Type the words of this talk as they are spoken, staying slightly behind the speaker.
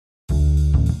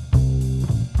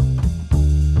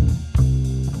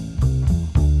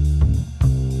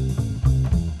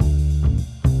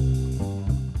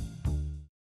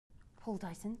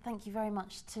Deighton, thank you very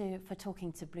much for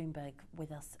talking to Bloomberg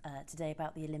with us today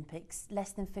about the Olympics.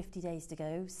 Less than 50 days to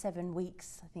go, 7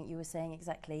 weeks, I think you were saying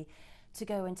exactly, to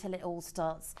go until it all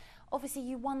starts. Obviously,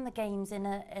 you won the Games in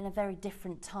a very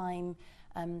different time,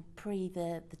 pre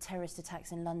the terrorist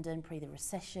attacks in London, pre the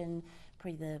recession,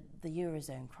 pre the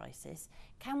Eurozone crisis.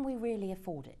 Can we really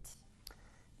afford it?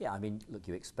 Yeah, I mean, look,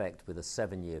 you expect with a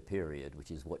 7-year period,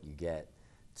 which is what you get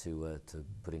to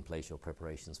put in place your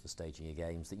preparations for staging your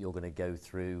games, that you're going to go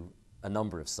through a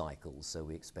number of cycles. So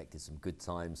we expected some good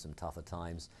times, some tougher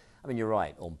times. I mean, you're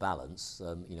right, on balance,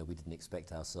 you know, we didn't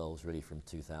expect ourselves really from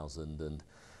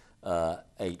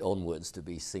 2008 onwards to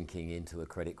be sinking into a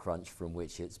credit crunch from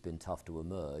which it's been tough to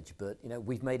emerge. But, you know,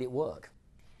 we've made it work.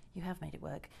 You have made it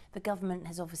work. The government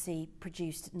has obviously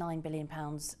produced £9 billion.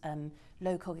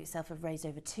 LOCOG itself have raised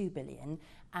over £2 billion,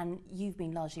 and you've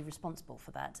been largely responsible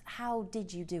for that. How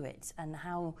did you do it, and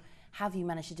how have you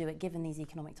managed to do it given these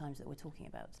economic times that we're talking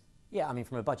about? Yeah, I mean,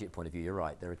 from a budget point of view, you're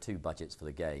right. There are two budgets for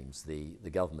the Games. The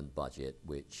government budget,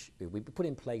 which we put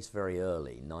in place very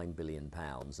early, £9 billion.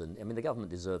 And I mean, the government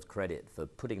deserves credit for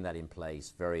putting that in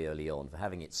place very early on, for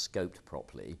having it scoped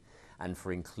properly, and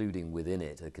for including within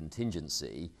it a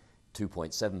contingency,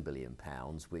 £2.7 billion,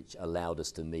 which allowed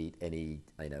us to meet any,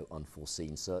 you know,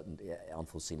 unforeseen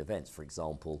events. For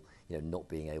example, you know, not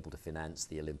being able to finance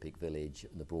the Olympic Village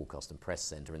and the Broadcast and Press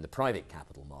Centre in the private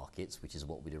capital markets, which is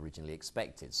what we'd originally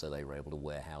expected. So they were able to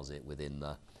warehouse it within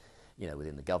the, you know,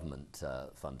 within the government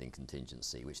funding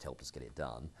contingency, which helped us get it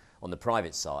done. On the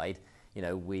private side, you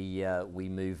know, we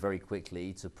moved very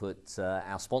quickly to put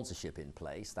our sponsorship in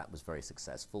place. That was very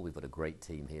successful. We've got a great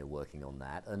team here working on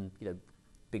that, and you know,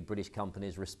 big British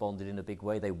companies responded in a big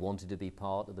way. They wanted to be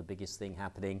part of the biggest thing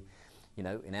happening, you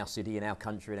know, in our city, in our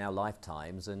country, in our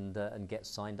lifetimes, and get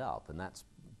signed up, and that's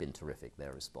been terrific,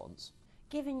 their response.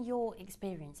 Given your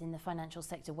experience in the financial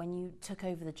sector, when you took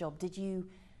over the job, did you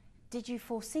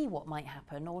foresee what might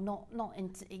happen, or not in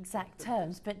exact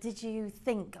terms, but did you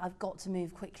think, I've got to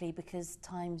move quickly because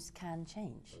times can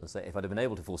change? If I'd have been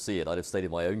able to foresee it, I'd have stayed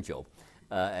in my own job.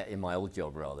 In my old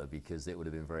job rather, because it would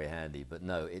have been very handy. But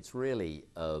no, it's really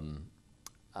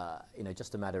you know,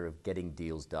 just a matter of getting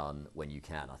deals done when you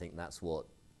can. I think that's what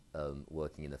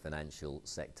working in the financial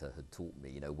sector had taught me.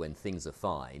 You know, when things are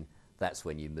fine, that's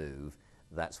when you move,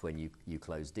 that's when you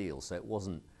close deals. So it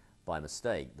wasn't by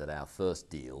mistake that our first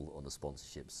deal on the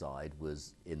sponsorship side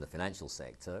was in the financial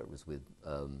sector. It was with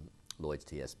Lloyds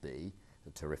TSB,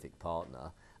 a terrific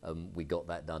partner. We got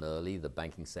that done early. The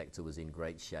banking sector was in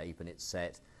great shape, and it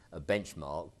set a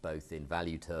benchmark both in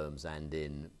value terms and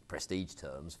in prestige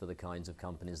terms for the kinds of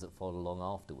companies that followed along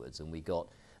afterwards. And we got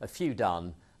a few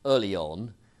done early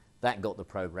on. That got the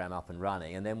program up and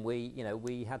running, and then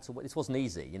we had to. This wasn't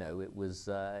easy. You know, it was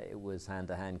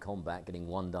hand-to-hand combat, getting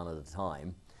one done at a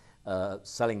time.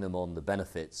 Selling them on the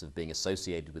benefits of being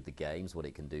associated with the Games, what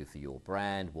it can do for your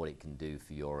brand, what it can do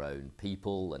for your own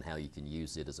people, and how you can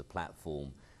use it as a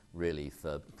platform really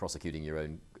for prosecuting your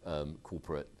own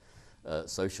corporate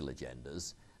social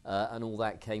agendas, and all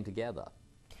that came together.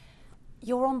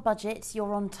 You're on budget,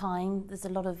 you're on time, there's a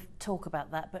lot of talk about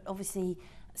that, but obviously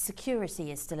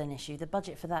security is still an issue. The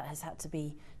budget for that has had to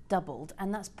be doubled,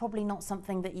 and that's probably not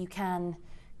something that you can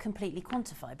completely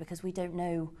quantify because we don't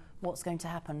know what's going to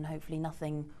happen. Hopefully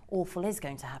nothing awful is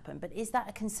going to happen, but is that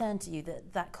a concern to you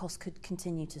that that cost could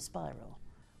continue to spiral?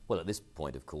 Well, at this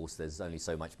point, of course, there's only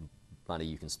so much money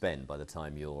you can spend by the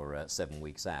time you're 7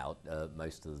 weeks out.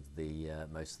 Most of the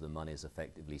money is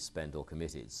effectively spent or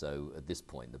committed. So at this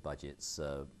point, the budget's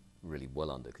really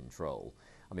well under control.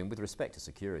 I mean, with respect to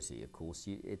security, of course,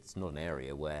 it's not an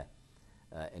area where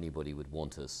anybody would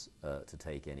want us to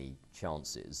take any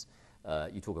chances.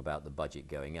 You talk about the budget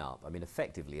going up. I mean,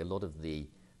 effectively, a lot of the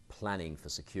planning for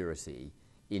security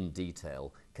in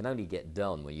detail can only get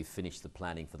done when you finish the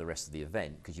planning for the rest of the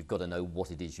event, because you've got to know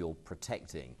what it is you're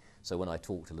protecting. So when I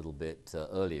talked a little bit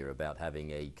earlier about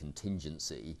having a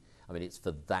contingency, I mean, it's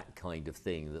for that kind of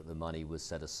thing that the money was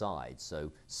set aside. So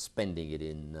spending it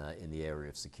in the area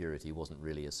of security wasn't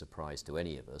really a surprise to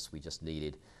any of us. We just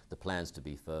needed the plans to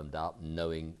be firmed up,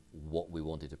 knowing what we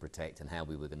wanted to protect and how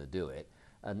we were going to do it.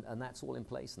 And that's all in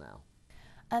place now.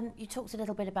 You talked a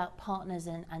little bit about partners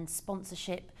and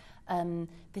sponsorship.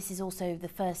 This is also the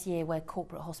first year where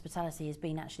corporate hospitality has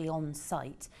been actually on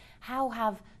site. How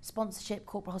have sponsorship,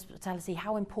 corporate hospitality,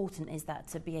 how important is that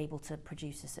to be able to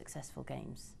produce a successful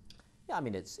Games? Yeah, I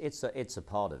mean, it's a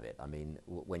part of it. I mean,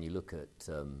 when you look at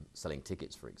selling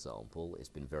tickets, for example, it's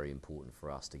been very important for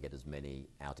us to get as many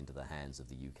out into the hands of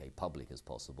the UK public as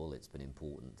possible. It's been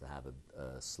important to have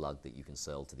a slug that you can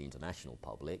sell to the international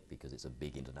public because it's a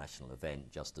big international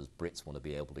event. Just as Brits want to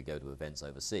be able to go to events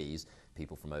overseas,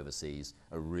 people from overseas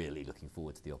are really looking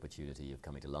forward to the opportunity of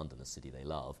coming to London, a city they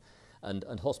love. And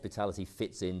hospitality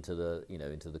fits into the,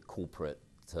 into the corporate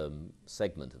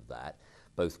segment of that,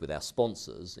 both with our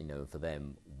sponsors, and for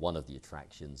them, one of the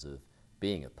attractions of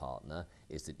being a partner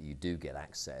is that you do get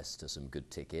access to some good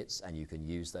tickets, and you can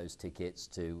use those tickets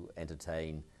to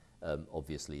entertain,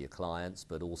 obviously, your clients,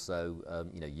 but also,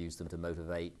 use them to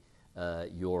motivate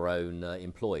your own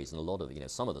employees. And a lot of,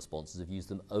 some of the sponsors have used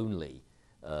them only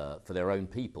for their own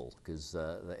people because,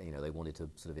 they wanted to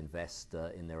sort of invest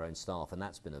in their own staff, and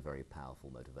that's been a very powerful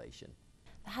motivation.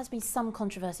 There has been some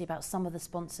controversy about some of the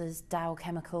sponsors, Dow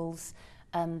Chemicals,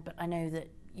 but I know that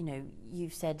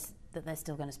you've said that they're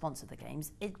still going to sponsor the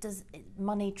games. Does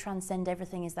money transcend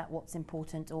everything? Is that what's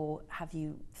important, or have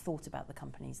you thought about the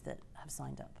companies that have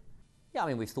signed up? Yeah, I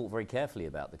mean, we've thought very carefully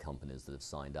about the companies that have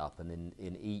signed up, and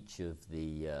in each of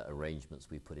the arrangements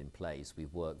we've put in place,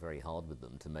 we've worked very hard with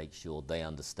them to make sure they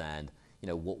understand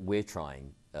what we're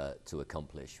trying to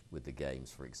accomplish with the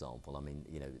games, for example. I mean,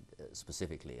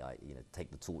 specifically,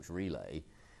 take the torch relay,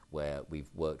 where we've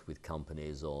worked with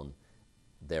companies on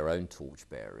their own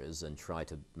torchbearers and try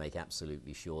to make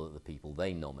absolutely sure that the people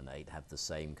they nominate have the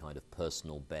same kind of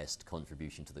personal best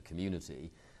contribution to the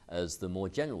community as the more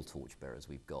general torchbearers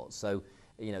we've got. So,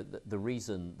 the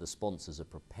reason the sponsors are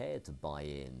prepared to buy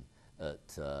in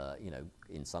at,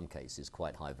 in some cases,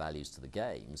 quite high values to the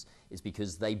games is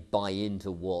because they buy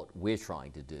into what we're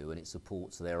trying to do, and it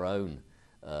supports their own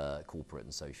corporate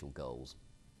and social goals.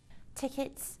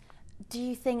 Tickets, do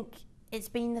you think it's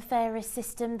been the fairest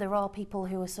system? There are people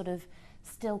who are sort of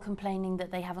still complaining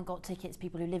that they haven't got tickets,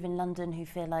 people who live in London who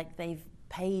feel like they've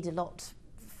paid a lot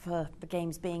for the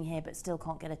games being here but still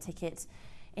can't get a ticket.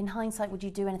 In hindsight, would you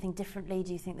do anything differently?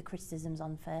 Do you think the criticism's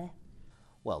unfair?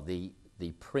 Well, the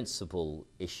principal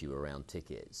issue around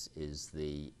tickets is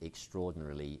the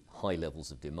extraordinarily high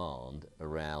levels of demand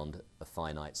around a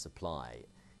finite supply.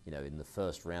 In the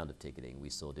first round of ticketing, we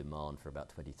saw demand for about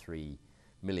 23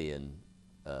 million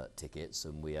tickets,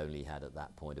 and we only had at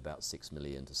that point about 6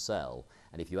 million to sell.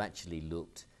 And if you actually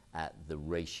looked at the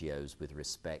ratios with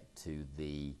respect to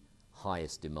the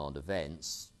highest demand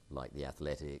events, like the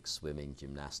athletics, swimming,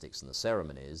 gymnastics, and the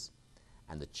ceremonies,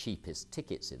 and the cheapest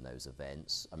tickets in those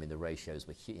events, I mean, the ratios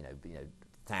were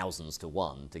thousands to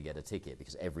one to get a ticket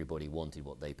because everybody wanted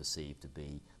what they perceived to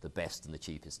be the best and the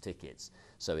cheapest tickets.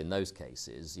 So in those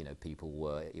cases, people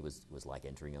were, it was like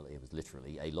entering, it was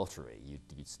literally a lottery.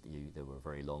 There were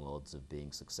very long odds of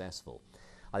being successful.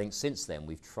 I think since then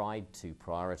we've tried to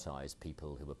prioritize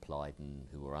people who applied and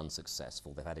who were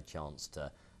unsuccessful. They've had a chance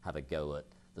to have a go at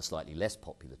the slightly less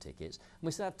popular tickets. And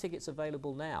we still have tickets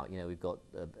available now. We've got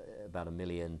about 1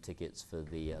 million tickets for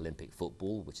the Olympic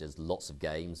football, which has lots of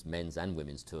games, men's and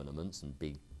women's tournaments and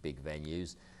big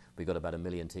venues. We've got about 1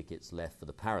 million tickets left for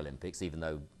the Paralympics, even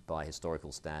though by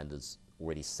historical standards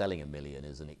already selling 1 million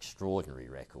is an extraordinary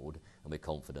record, and we're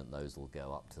confident those will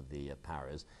go up to the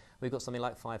Paras. We've got something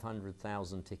like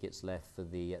 500,000 tickets left for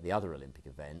the other Olympic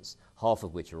events, half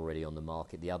of which are already on the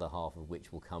market, the other half of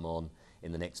which will come on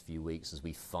in the next few weeks as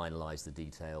we finalise the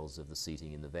details of the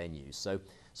seating in the venues.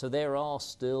 So there are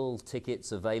still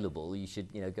tickets available. You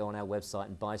should go on our website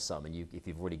and buy some, and if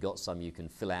you've already got some, you can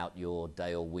fill out your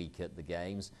day or week at the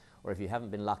games, or if you haven't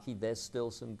been lucky, there's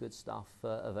still some good stuff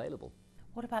available.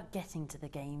 What about getting to the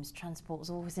games? Transport is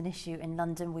always an issue in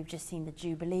London. We've just seen the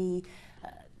Jubilee,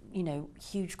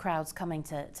 huge crowds coming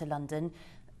to London.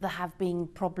 There have been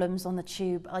problems on the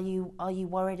tube. Are you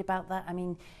worried about that? I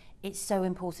mean, it's so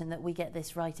important that we get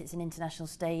this right. It's an international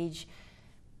stage.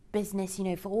 Business,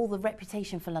 for all the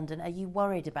reputation for London, are you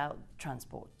worried about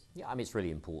transport? Yeah, I mean, it's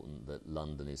really important that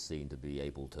London is seen to be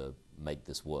able to make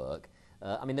this work.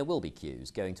 I mean, there will be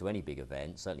queues. Going to any big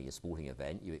event, certainly a sporting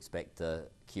event, you expect to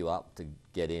queue up to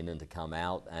get in and to come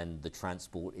out, and the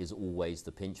transport is always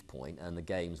the pinch point, and the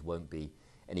games won't be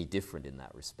any different in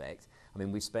that respect. I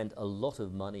mean, we've spent a lot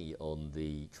of money on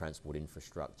the transport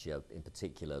infrastructure, in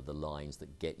particular the lines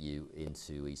that get you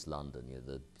into East London,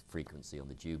 the frequency on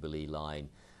the Jubilee line,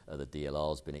 the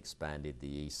DLR's been expanded,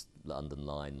 the East London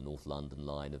line, the North London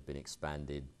line have been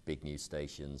expanded, big new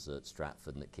stations at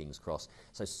Stratford and at King's Cross.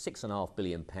 So £6.5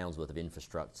 billion worth of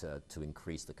infrastructure to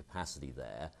increase the capacity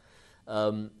there.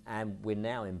 And we're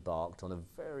now embarked on a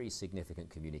very significant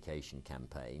communication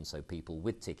campaign, so people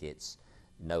with tickets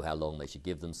know how long they should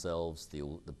give themselves,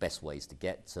 the best ways to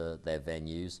get to their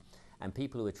venues. and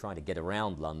people who are trying to get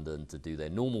around London to do their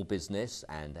normal business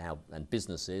and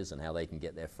businesses and how they can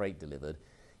get their freight delivered,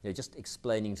 just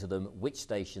explaining to them which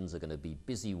stations are going to be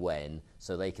busy when,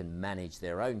 so they can manage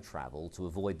their own travel to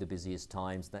avoid the busiest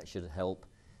times. That should help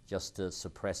just to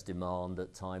suppress demand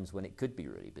at times when it could be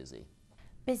really busy.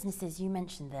 Businesses, you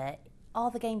mentioned there. Are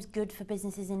the games good for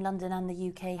businesses in London and the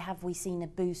UK? Have we seen a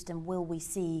boost, and will we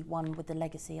see one with the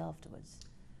legacy afterwards?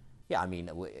 Yeah, I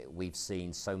mean, we've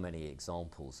seen so many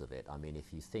examples of it. I mean,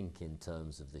 if you think in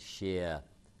terms of the sheer,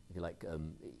 if you like,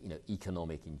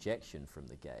 economic injection from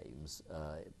the games,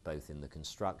 both in the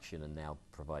construction and now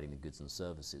providing the goods and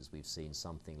services, we've seen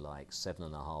something like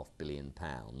 £7.5 billion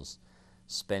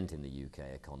spent in the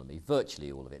UK economy,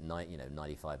 virtually all of it,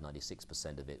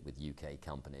 95–96% of it with UK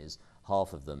companies,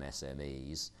 half of them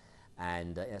SMEs,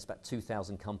 and it's about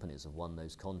 2,000 companies have won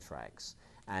those contracts.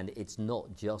 And it's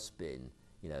not just been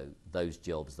those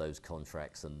jobs, those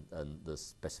contracts, and the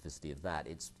specificity of that.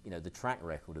 It's the track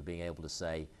record of being able to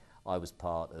say, I was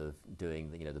part of doing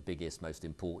the biggest, most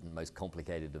important, most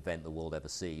complicated event the world ever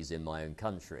sees in my own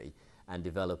country, and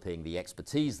developing the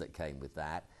expertise that came with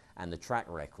that, and the track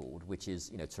record, which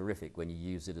is terrific when you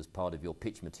use it as part of your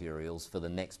pitch materials for the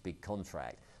next big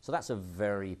contract. So that's a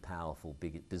very powerful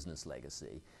big business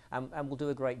legacy, and we'll do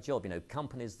a great job.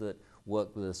 Companies that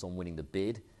work with us on winning the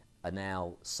bid are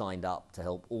now signed up to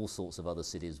help all sorts of other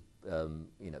cities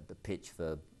pitch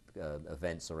for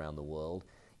events around the world.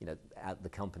 At the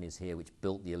companies here which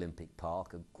built the Olympic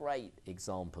Park, a great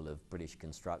example of British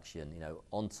construction,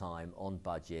 on time, on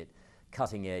budget,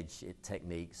 cutting edge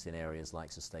techniques in areas like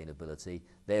sustainability.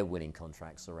 They're winning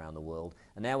contracts around the world.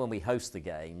 And now when we host the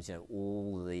games,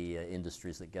 all the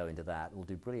industries that go into that will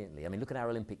do brilliantly. I mean, look at our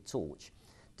Olympic torch,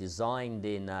 designed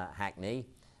in Hackney,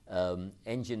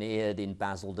 engineered in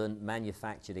Basildon,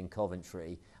 manufactured in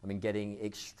Coventry. I mean, getting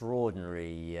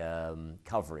extraordinary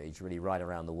coverage really right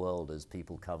around the world as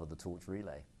people cover the torch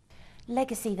relay.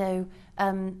 Legacy, though,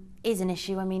 is an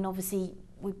issue. I mean, obviously,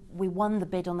 we won the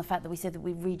bid on the fact that we said that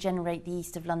we regenerate the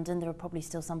east of London. There are probably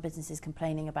still some businesses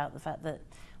complaining about the fact that,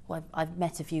 well, I've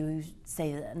met a few who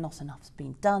say that not enough's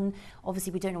been done.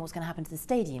 Obviously, we don't know what's going to happen to the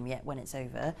stadium yet when it's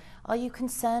over. Are you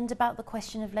concerned about the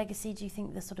question of legacy? Do you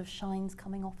think the sort of shine's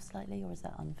coming off slightly, or is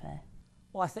that unfair?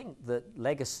 Well, I think that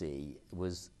legacy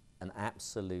was an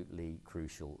absolutely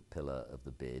crucial pillar of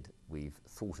the bid. We've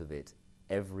thought of it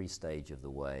every stage of the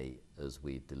way as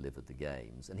we've delivered the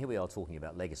games. And here we are talking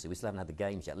about legacy. We still haven't had the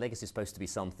games yet. Legacy is supposed to be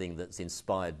something that's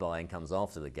inspired by and comes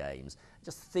after the games.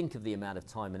 Just think of the amount of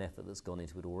time and effort that's gone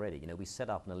into it already. We set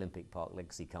up an Olympic Park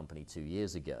Legacy Company 2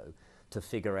 years ago to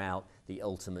figure out the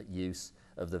ultimate use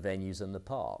of the venues and the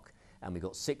park. And we've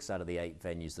got 6 out of the 8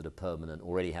 venues that are permanent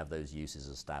already have those uses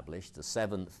established. The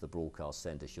 7th, the broadcast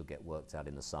centre, should get worked out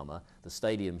in the summer. The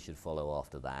stadium should follow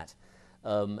after that.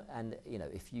 And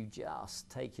if you just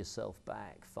take yourself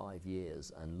back 5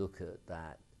 years and look at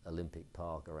that Olympic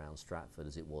Park around Stratford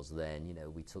as it was then,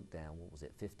 we took down,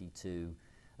 52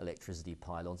 electricity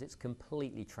pylons. It's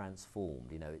completely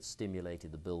transformed. It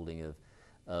stimulated the building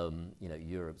of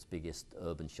Europe's biggest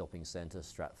urban shopping centre,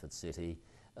 Stratford City.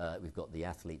 We've got the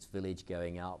Athletes Village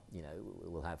going up.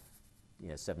 We'll have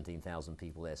 17,000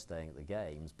 people there staying at the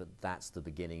games, but that's the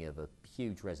beginning of a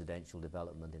huge residential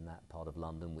development in that part of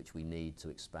London, which we need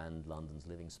to expand London's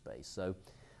living space. So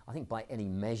I think by any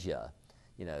measure,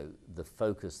 the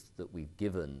focus that we've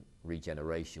given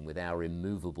regeneration with our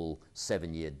immovable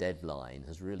 7-year deadline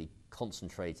has really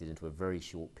concentrated into a very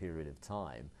short period of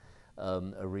time,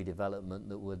 a redevelopment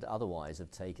that would otherwise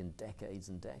have taken decades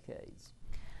and decades.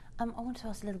 I want to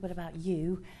ask a little bit about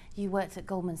you. You worked at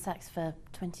Goldman Sachs for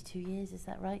 22 years, is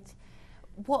that right?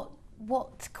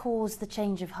 What caused the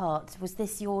change of heart? Was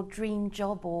this your dream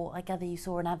job, or I gather you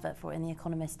saw an advert for it in The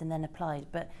Economist and then applied,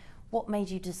 but what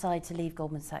made you decide to leave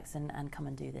Goldman Sachs and come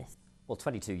and do this? Well,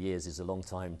 22 years is a long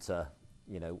time to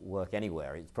work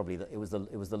anywhere. It's probably it was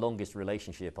the longest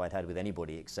relationship I'd had with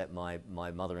anybody except my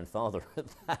mother and father at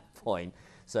that point.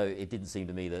 So it didn't seem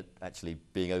to me that actually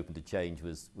being open to change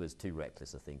was too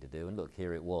reckless a thing to do. And look,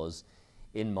 here it was,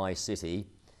 in my city,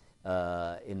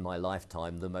 in my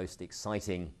lifetime, the most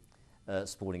exciting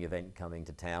sporting event coming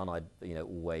to town. I'd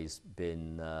always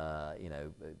been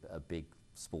a big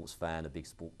sports fan, a big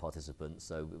sport participant,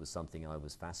 so it was something I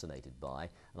was fascinated by,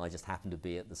 and I just happened to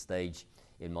be at the stage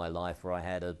in my life where I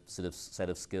had a sort of set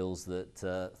of skills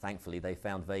that thankfully they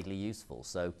found vaguely useful.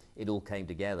 So it all came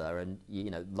together, and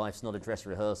life's not a dress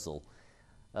rehearsal,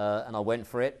 and I went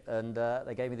for it, and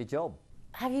they gave me the job.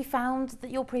 Have you found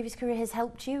that your previous career has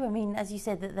helped you? I mean, as you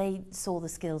said that they saw the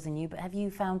skills in you, but have you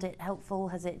found it helpful?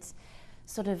 Has it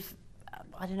sort of,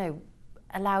 I don't know,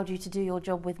 allowed you to do your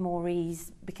job with more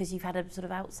ease because you've had a sort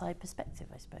of outside perspective,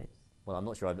 I suppose? Well, I'm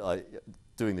not sure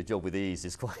doing the job with ease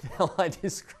is quite how I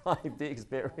describe the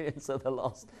experience of the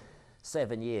last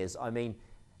 7 years. I mean,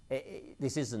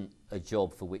 this isn't a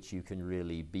job for which you can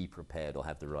really be prepared or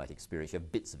have the right experience. You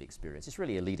have bits of experience. It's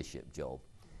really a leadership job,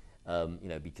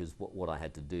 because what I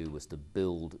had to do was to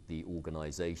build the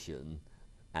organization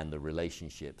and the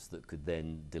relationships that could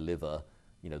then deliver,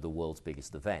 the world's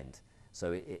biggest event.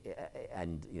 So,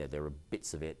 there are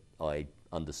bits of it I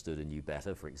understood and knew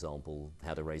better. For example,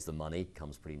 how to raise the money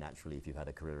comes pretty naturally if you've had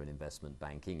a career in investment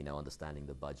banking, understanding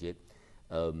the budget,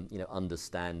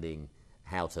 understanding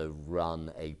how to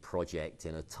run a project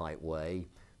in a tight way,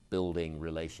 building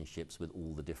relationships with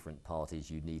all the different parties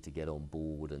you need to get on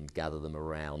board and gather them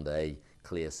around a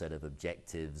clear set of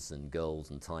objectives and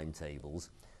goals and timetables.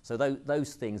 So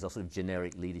those things are sort of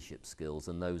generic leadership skills,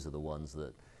 and those are the ones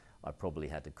that I probably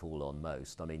had to call on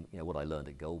most. I mean, what I learned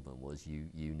at Goldman was you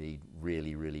need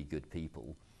really, really good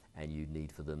people, and you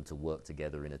need for them to work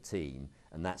together in a team,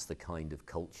 and that's the kind of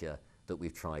culture that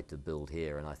we've tried to build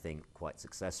here, and I think quite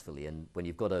successfully. And when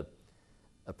you've got a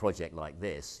project like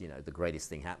this, the greatest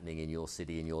thing happening in your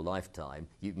city in your lifetime,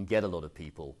 you can get a lot of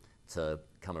people to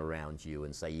come around you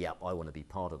and say, yep, I want to be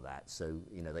part of that. So,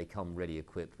 they come ready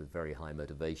equipped with very high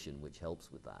motivation, which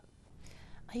helps with that.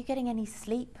 Are you getting any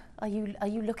sleep? Are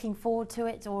you looking forward to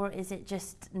it, or is it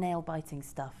just nail-biting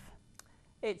stuff?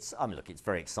 Look, it's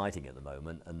very exciting at the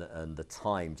moment, and the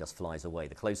time just flies away.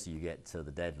 The closer you get to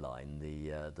the deadline,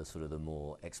 the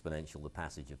more exponential the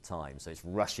passage of time. So it's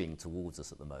rushing towards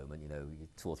us at the moment.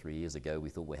 2 or 3 years ago, we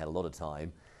thought we had a lot of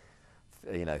time.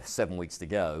 7 weeks to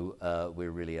go, we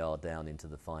really are down into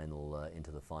the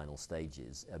final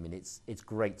stages. I mean, it's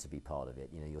great to be part of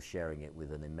it. You're sharing it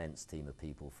with an immense team of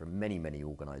people from many, many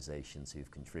organizations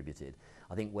who've contributed.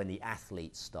 I think when the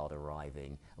athletes start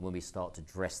arriving, and when we start to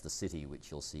dress the city, which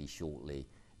you'll see shortly,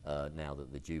 now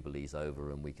that the Jubilee's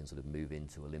over and we can sort of move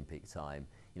into Olympic time,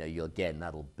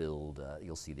 that'll build,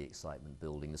 you'll see the excitement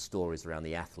building, the stories around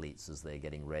the athletes as they're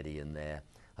getting ready and their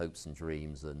hopes and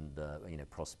dreams and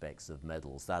prospects of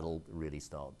medals. That'll really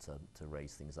start to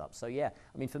raise things up. So yeah,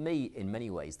 I mean, for me, in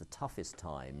many ways, the toughest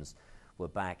times were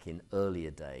back in earlier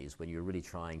days when you're really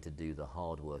trying to do the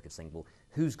hard work of saying, well,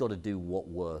 who's got to do what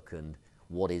work and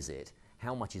what is it?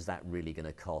 How much is that really going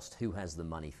to cost? Who has the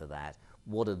money for that?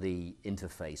 What are the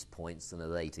interface points and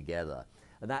are they together?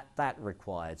 And that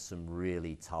required some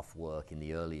really tough work in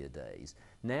the earlier days.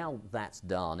 Now that's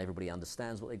done, everybody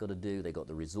understands what they've got to do, they've got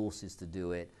the resources to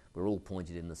do it, we're all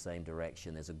pointed in the same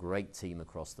direction, there's a great team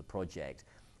across the project.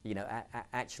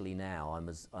 Actually now I'm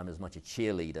as much a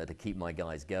cheerleader to keep my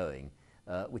guys going,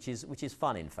 which is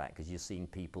fun in fact, because you're seeing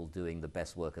people doing the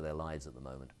best work of their lives at the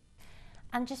moment.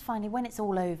 And just finally, when it's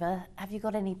all over, have you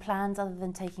got any plans other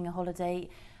than taking a holiday?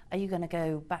 Are you going to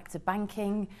go back to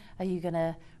banking? Are you going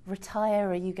to retire?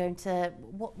 Are you going to,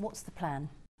 what's the plan?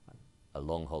 A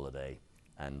long holiday,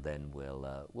 and then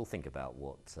we'll think about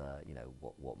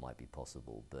what might be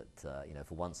possible. But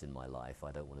for once in my life,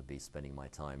 I don't want to be spending my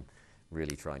time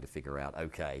really trying to figure out,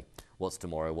 okay, what's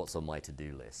tomorrow, what's on my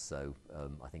to-do list. So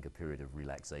I think a period of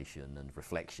relaxation and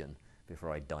reflection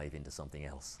before I dive into something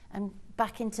else. And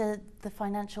back into the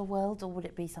financial world, or would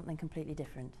it be something completely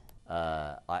different?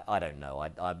 I don't know.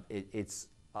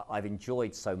 I've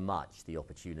enjoyed so much the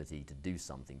opportunity to do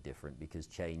something different because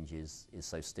change is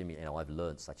so stimulating. I've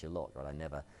learned such a lot, right? I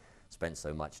never spent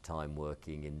so much time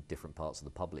working in different parts of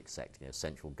the public sector,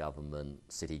 central government,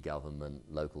 city government,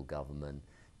 local government,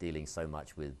 dealing so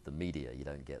much with the media. You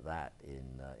don't get that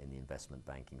in the investment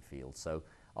banking field. So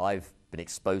I've been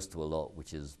exposed to a lot,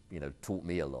 which has taught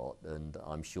me a lot, and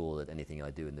I'm sure that anything I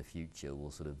do in the future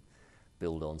will sort of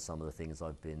build on some of the things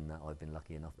I've been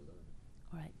lucky enough to learn.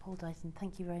 All right, Paul Deighton,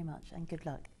 thank you very much and good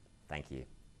luck. Thank you.